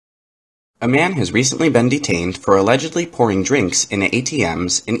A man has recently been detained for allegedly pouring drinks into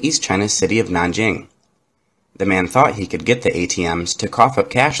ATMs in East China's city of Nanjing. The man thought he could get the ATMs to cough up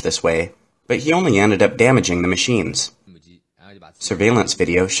cash this way, but he only ended up damaging the machines. Surveillance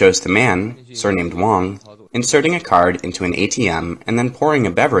video shows the man, surnamed Wang, inserting a card into an ATM and then pouring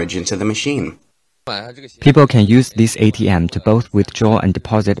a beverage into the machine. People can use this ATM to both withdraw and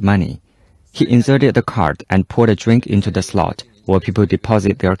deposit money. He inserted the card and poured a drink into the slot, where people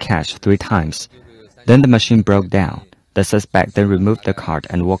deposit their cash 3 times. Then the machine broke down. The suspect then removed the card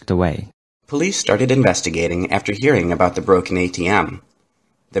and walked away. Police started investigating after hearing about the broken ATM.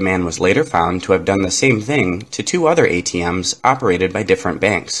 The man was later found to have done the same thing to 2 other ATMs operated by different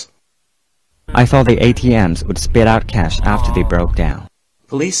banks. I thought the ATMs would spit out cash after they broke down.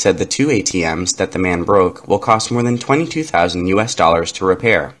 Police said the 2 ATMs that the man broke will cost more than $22,000 to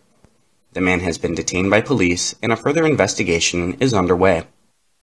repair. The man has been detained by police and a further investigation is underway.